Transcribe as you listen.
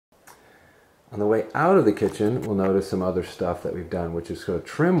On the way out of the kitchen, we'll notice some other stuff that we've done, which is sort of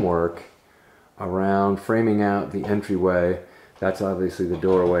trim work around framing out the entryway. That's obviously the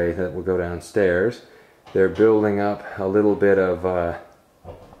doorway that will go downstairs. They're building up a little bit of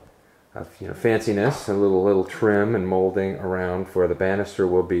fanciness, a little trim and molding around where the banister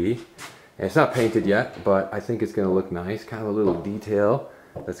will be. And it's not painted yet, but I think it's going to look nice. Kind of a little detail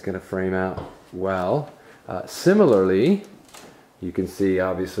that's going to frame out well. Similarly, you can see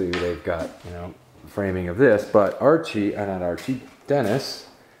obviously they've got framing of this, but Dennis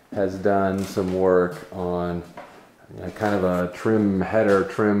has done some work on kind of a header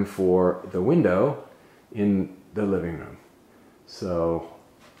trim for the window in the living room. So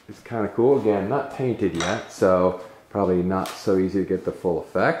it's kind of cool. Again, not painted yet, so probably not so easy to get the full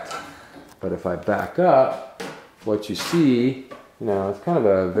effect. But if I back up, what you see, it's kind of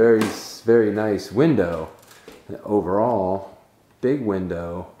a very, very nice window. Overall, big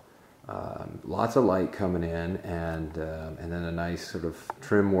window, lots of light coming in, and then a nice sort of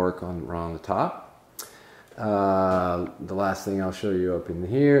trim work around the top. The last thing I'll show you up in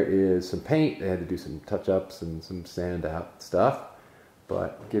here is some paint. They had to do some touch-ups and some sand out stuff,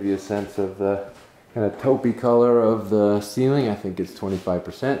 but give you a sense of the kind of taupey color of the ceiling. I think it's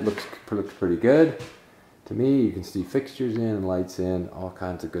 25%. Looks pretty good to me. You can see fixtures in and lights in, all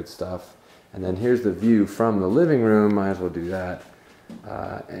kinds of good stuff. And then here's the view from the living room. Might as well do that,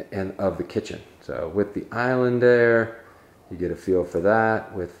 and of the kitchen. So with the island there, you get a feel for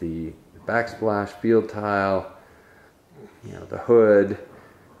that. With the backsplash field tile, the hood,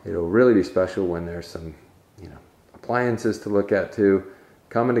 it'll really be special when there's some appliances to look at too,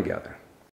 coming together.